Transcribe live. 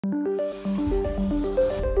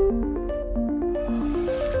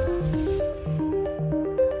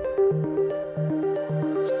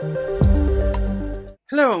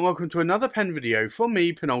Hello and welcome to another pen video from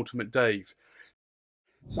me, Penultimate Dave.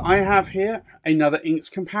 So I have here another inks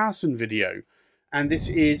comparison video, and this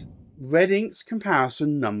is red inks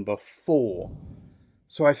comparison number 4.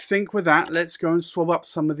 So I think with that, let's go and swab up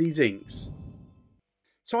some of these inks.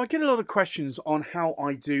 So I get a lot of questions on how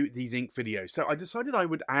I do these ink videos. So I decided I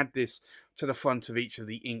would add this to the front of each of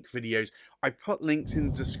the ink videos. I put links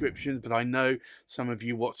in the description, but I know some of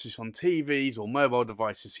you watch this on TVs or mobile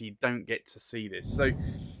devices, so you don't get to see this. So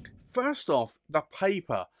first off, the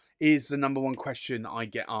paper is the number one question I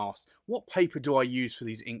get asked. What paper do I use for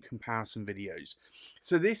these ink comparison videos?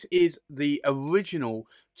 So this is the original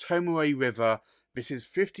Tomoe River. This is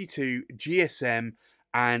 52 GSM.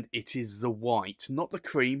 And it is the white, not the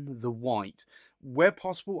cream, the white. Where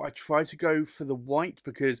possible, I try to go for the white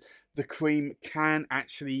because the cream can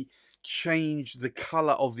actually change the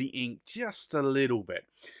colour of the ink just a little bit.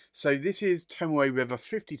 So this is Tomoe River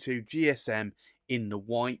 52 GSM in the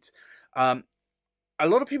white. A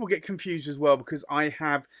lot of people get confused as well because I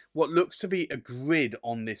have what looks to be a grid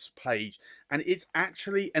on this page, and it's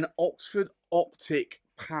actually an Oxford Optik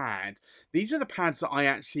pad. These are the pads that I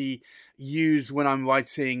actually use when I'm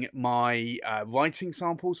writing my writing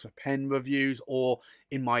samples for pen reviews or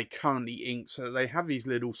in my currently ink. So they have these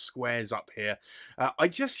little squares up here. I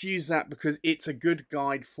just use that because it's a good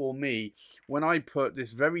guide for me. When I put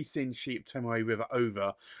this very thin sheet of Tomoe River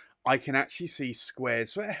over, I can actually see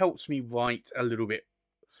squares, so it helps me write a little bit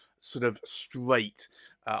sort of straight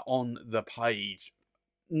on the page.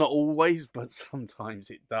 Not always, but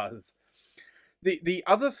sometimes it does. The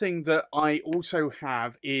other thing that I also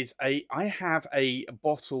have is I have a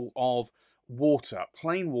bottle of water,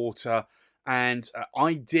 plain water, and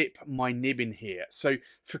I dip my nib in here. So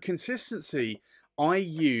for consistency, I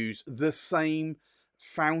use the same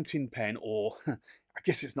fountain pen, or I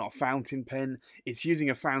guess it's not a fountain pen, it's using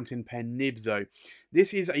a fountain pen nib though.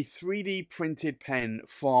 This is a 3D printed pen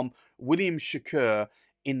from William Shakour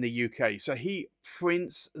in the UK. So he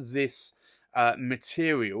prints this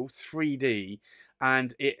material 3D,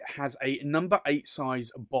 and it has a number 8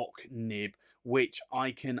 size Bock nib which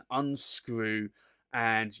I can unscrew,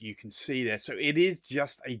 and you can see there. So it is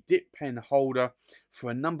just a dip pen holder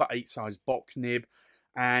for a number 8 size Bock nib,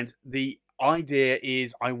 and the idea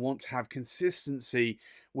is I want to have consistency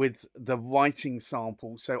with the writing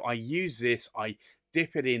sample. So I use this, I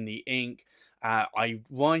dip it in the ink, I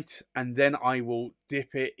write, and then I will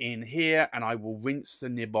dip it in here and I will rinse the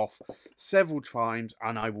nib off several times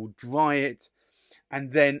and I will dry it,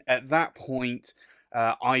 and then at that point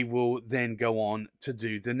I will then go on to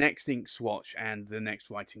do the next ink swatch and the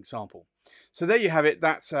next writing sample. So there you have it.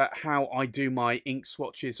 That's how I do my ink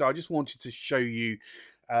swatches. So I just wanted to show you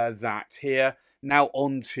that here. Now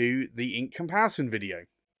on to the ink comparison video.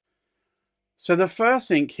 So the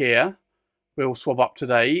first ink here we'll swab up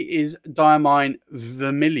today is Diamine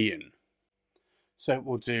Vermillion. So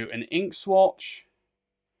we'll do an ink swatch,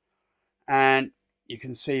 and you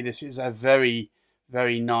can see this is a very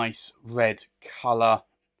nice red colour.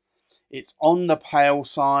 It's on the pale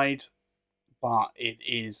side, but it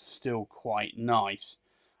is still quite nice.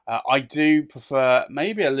 I do prefer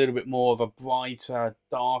maybe a little bit more of a brighter,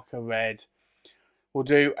 darker red. We'll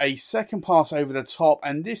do a second pass over the top,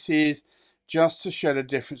 and this is just to show the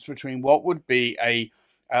difference between what would be a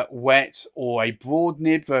wet or a broad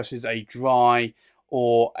nib versus a dry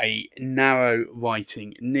or a narrow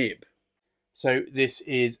writing nib. So this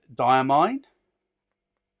is Diamine,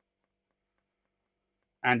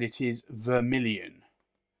 and it is Vermillion.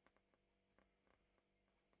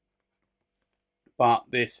 But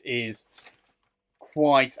this is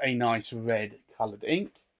quite a nice red coloured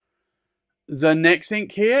ink. The next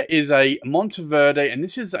ink here is a Monteverde, and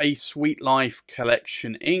this is a Sweet Life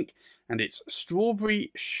collection ink, and it's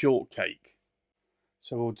Strawberry Shortcake.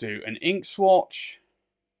 So we'll do an ink swatch,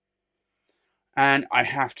 and I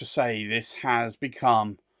have to say this has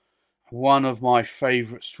become one of my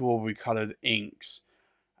favourite strawberry coloured inks.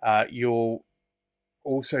 You'll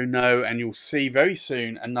also know, and you'll see very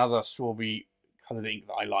soon, another strawberry coloured ink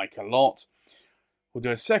that I like a lot. We'll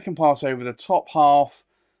do a second pass over the top half,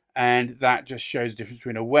 and that just shows the difference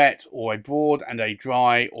between a wet or a broad and a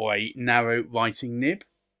dry or a narrow writing nib.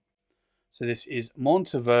 So this is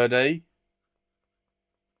Monteverde,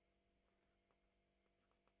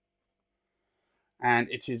 and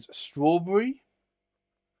it is Strawberry,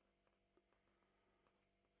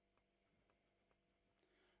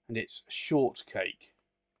 and it's Shortcake.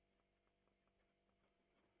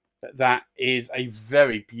 That is a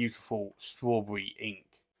very beautiful strawberry ink.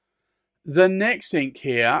 The next ink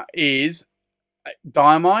here is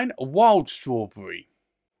Diamine Wild Strawberry.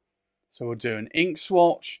 So we'll do an ink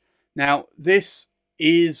swatch. Now this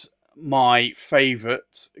is my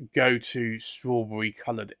favourite go-to strawberry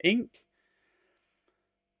coloured ink.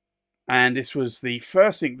 And this was the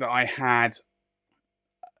first ink that I had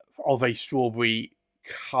of a strawberry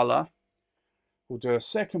colour. We'll do a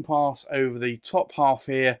second pass over the top half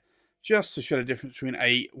here, just to show the difference between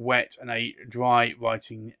a wet and a dry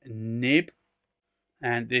writing nib.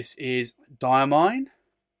 And this is Diamine.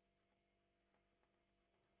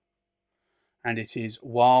 And it is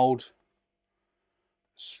Wild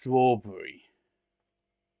Strawberry.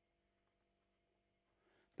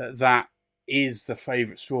 That is the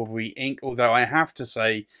favourite strawberry ink, although I have to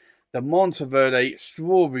say the Monteverde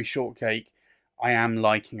Strawberry Shortcake I am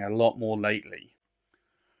liking a lot more lately.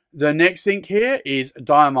 The next ink here is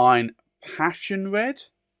Diamine Passion Red.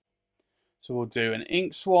 So we'll do an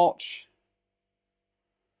ink swatch.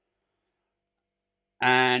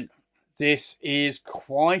 And this is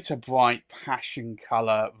quite a bright passion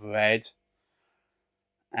colour red.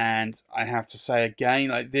 And I have to say again,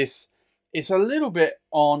 like this, it's a little bit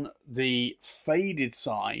on the faded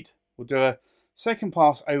side. We'll do a second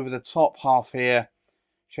pass over the top half here.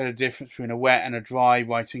 Show the difference between a wet and a dry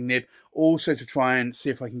writing nib. Also to try and see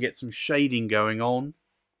if I can get some shading going on.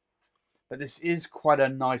 But this is quite a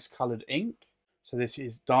nice coloured ink. So this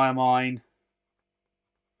is Diamine.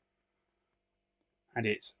 And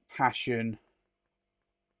it's Passion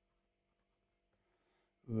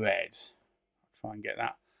Red. I'll try and get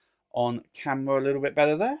that on camera a little bit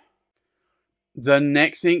better there. The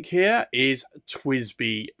next ink here is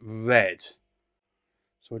TWSBI Red.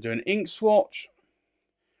 So we'll do an ink swatch.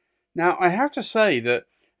 Now I have to say that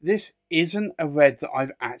this isn't a red that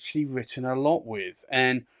I've actually written a lot with,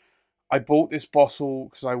 and I bought this bottle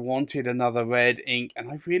because I wanted another red ink and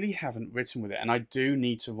I really haven't written with it, and I do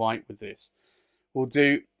need to write with this. We'll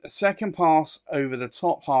do a second pass over the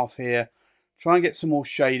top half here, try and get some more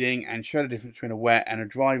shading and show the difference between a wet and a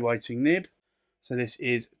dry writing nib. So this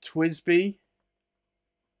is TWSBI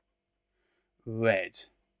Red.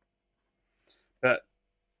 But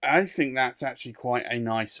I think that's actually quite a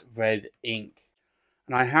nice red ink.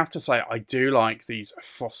 And I have to say, I do like these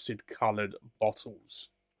frosted coloured bottles.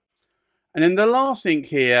 And then the last ink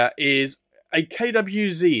here is a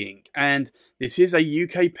KWZ ink. And this is a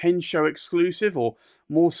UK pen show exclusive, or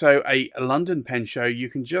more so a London pen show. You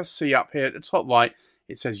can just see up here at the top right,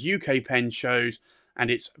 it says UK pen shows,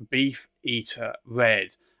 and it's Beefeater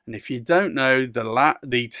Red. And if you don't know,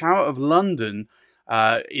 the Tower of London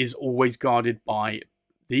is always guarded by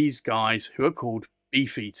these guys who are called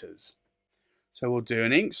Beefeaters. So we'll do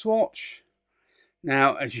an ink swatch.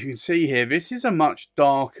 Now, as you can see here, this is a much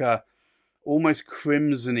darker, almost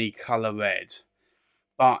crimson-y colour red.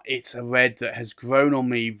 But it's a red that has grown on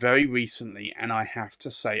me very recently, and I have to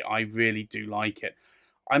say I really do like it.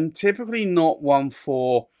 I'm typically not one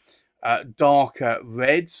for darker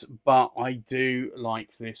reds, but I do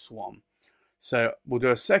like this one. So we'll do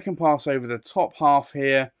a second pass over the top half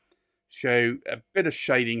here, show a bit of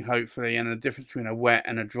shading hopefully, and a difference between a wet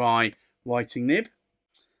and a dry writing nib.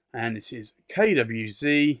 And this is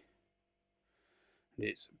KWZ,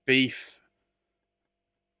 it's Beefeater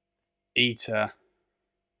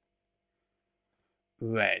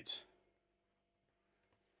Red.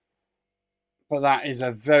 But that is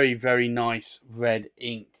a very, very nice red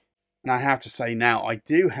ink. And I have to say now, I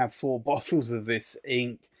do have 4 bottles of this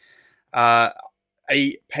ink. A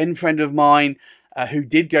pen friend of mine who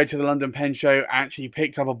did go to the London Pen Show actually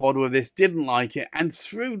picked up a bottle of this, didn't like it, and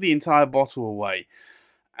threw the entire bottle away.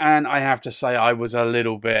 And I have to say I was a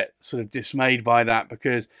little bit sort of dismayed by that,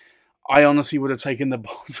 because I honestly would have taken the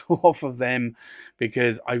bottle off of them,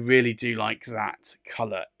 because I really do like that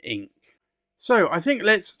colour ink. So I think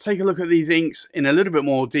let's take a look at these inks in a little bit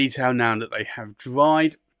more detail now that they have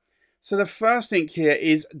dried. So the first ink here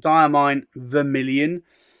is Diamine Vermillion,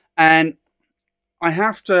 and I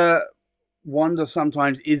have to wonder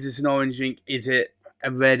sometimes, is this an orange ink? Is it a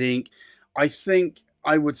red ink? I think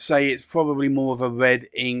I would say it's probably more of a red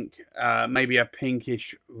ink, maybe a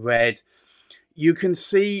pinkish red. You can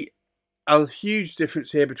see a huge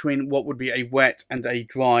difference here between what would be a wet and a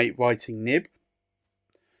dry writing nib.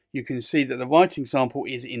 You can see that the writing sample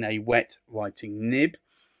is in a wet writing nib.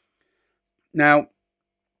 Now,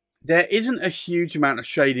 there isn't a huge amount of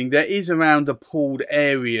shading. There is around the pulled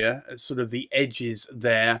area, sort of the edges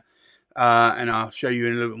there, and I'll show you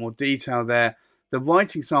in a little bit more detail there. The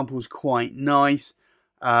writing sample is quite nice,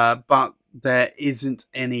 but there isn't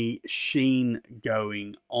any sheen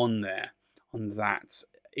going on there, on that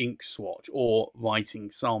ink swatch or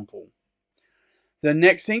writing sample. The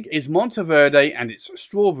next ink is Monteverde and it's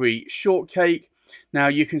Strawberry Shortcake. Now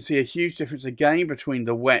you can see a huge difference again between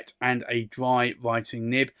the wet and a dry writing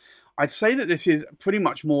nib. I'd say that this is pretty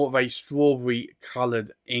much more of a strawberry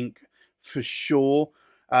coloured ink for sure.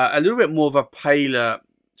 A little bit more of a paler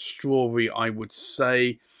strawberry, I would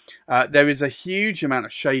say. There is a huge amount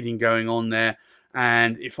of shading going on there,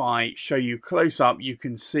 and if I show you close up, you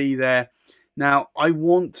can see there. Now, I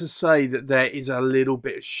want to say that there is a little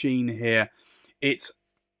bit of sheen here. It's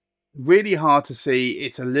really hard to see.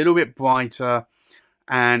 It's a little bit brighter,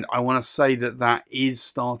 and I want to say that that is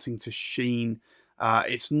starting to sheen.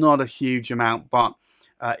 It's not a huge amount, but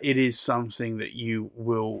it is something that you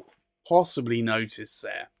will possibly notice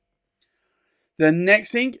there. The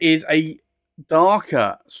next ink is a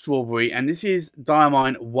darker strawberry, and this is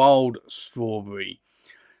Diamine Wild Strawberry.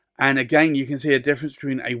 And again, you can see a difference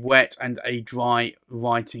between a wet and a dry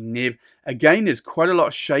writing nib. Again, there's quite a lot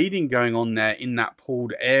of shading going on there in that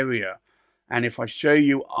pulled area. And if I show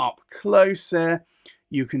you up close there,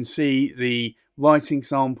 you can see the writing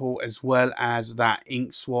sample as well as that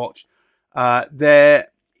ink swatch. There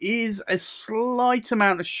is a slight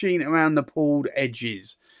amount of sheen around the pulled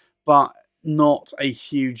edges, but not a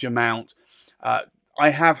huge amount. I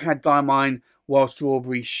have had Diamine Wild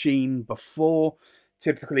Strawberry sheen before.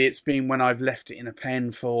 Typically it's been when I've left it in a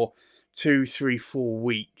pen for 2, 3, 4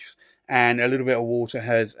 weeks and a little bit of water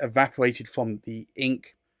has evaporated from the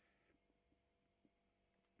ink,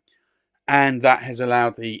 and that has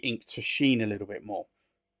allowed the ink to sheen a little bit more.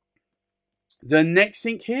 The next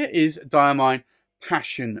ink here is Diamine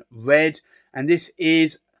Passion Red, and this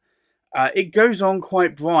is it goes on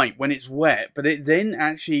quite bright when it's wet, but it then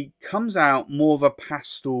actually comes out more of a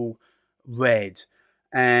pastel red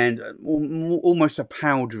and almost a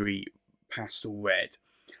powdery pastel red.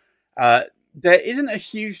 There isn't a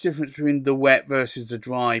huge difference between the wet versus the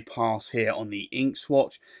dry pass here on the ink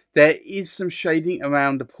swatch. There is some shading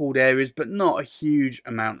around the pulled areas, but not a huge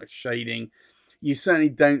amount of shading. You certainly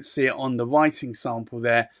don't see it on the writing sample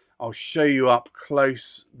there. I'll show you up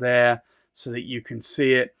close there so that you can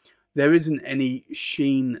see it. There isn't any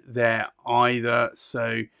sheen there either,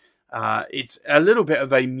 so it's a little bit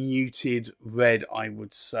of a muted red, I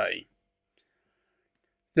would say.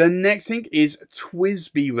 The next ink is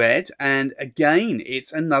TWSBI Red, and again,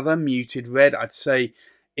 it's another muted red. I'd say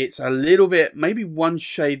it's a little bit, maybe one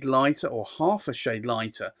shade lighter or half a shade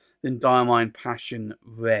lighter than Diamine Passion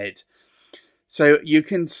Red. So you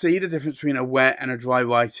can see the difference between a wet and a dry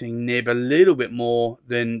writing nib a little bit more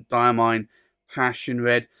than Diamine Passion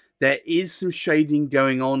Red. There is some shading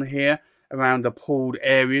going on here around the pulled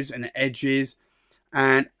areas and edges.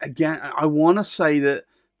 And again, I want to say that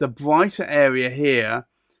the brighter area here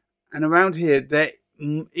and around here,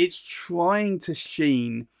 it's trying to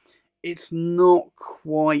sheen. It's not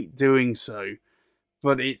quite doing so,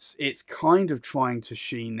 but it's kind of trying to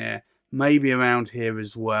sheen there. Maybe around here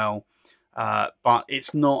as well. But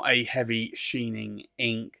it's not a heavy sheening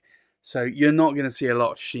ink. So you're not going to see a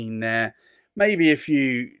lot of sheen there. Maybe if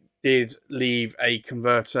you did leave a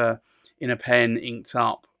converter in a pen inked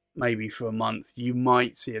up maybe for a month, you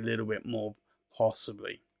might see a little bit more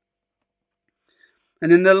possibly.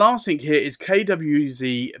 And then the last ink here is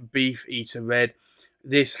KWZ Beefeater Red.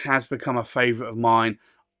 This has become a favourite of mine.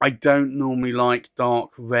 I don't normally like dark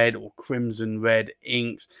red or crimson red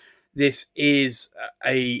inks. This is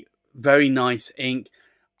a very nice ink.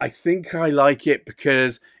 I think I like it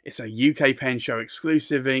because it's a UK Pen Show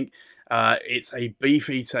exclusive ink. It's a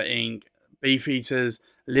Beefeater ink. Beefeaters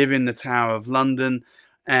live in the Tower of London,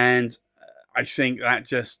 and I think that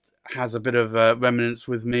just has a bit of a remnants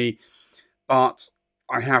with me. But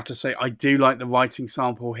I have to say, I do like the writing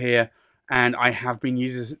sample here, and I have been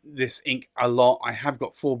using this ink a lot. I have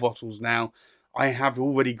got 4 bottles now. I have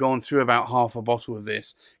already gone through about half a bottle of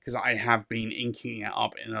this because I have been inking it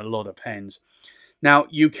up in a lot of pens. Now,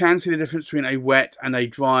 you can see the difference between a wet and a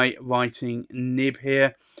dry writing nib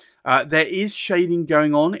here. There is shading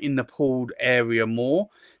going on in the pulled area more.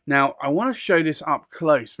 Now, I want to show this up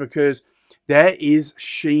close because there is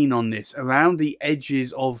sheen on this. Around the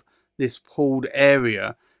edges of this pulled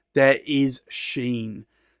area, there is sheen.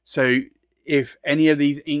 So if any of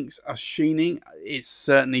these inks are sheening, it's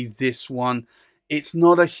certainly this one. It's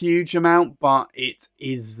not a huge amount, but it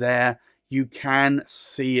is there. You can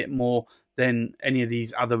see it more than any of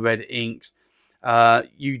these other red inks.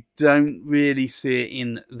 You don't really see it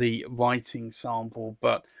in the writing sample,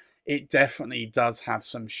 but it definitely does have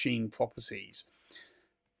some sheen properties.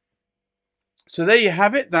 So there you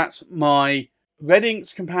have it. That's my red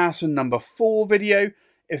inks comparison number 4 video.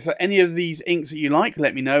 If there are any of these inks that you like,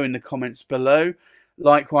 let me know in the comments below.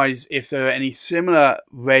 Likewise, if there are any similar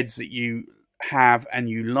reds that you have and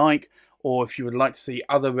you like, or if you would like to see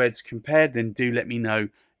other reds compared, then do let me know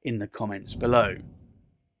in the comments below.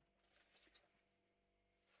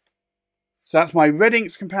 So that's my red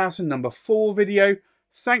inks comparison number 4 video.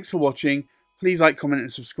 Thanks for watching. Please like, comment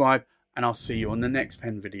and subscribe, and I'll see you on the next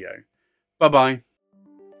pen video. Bye bye.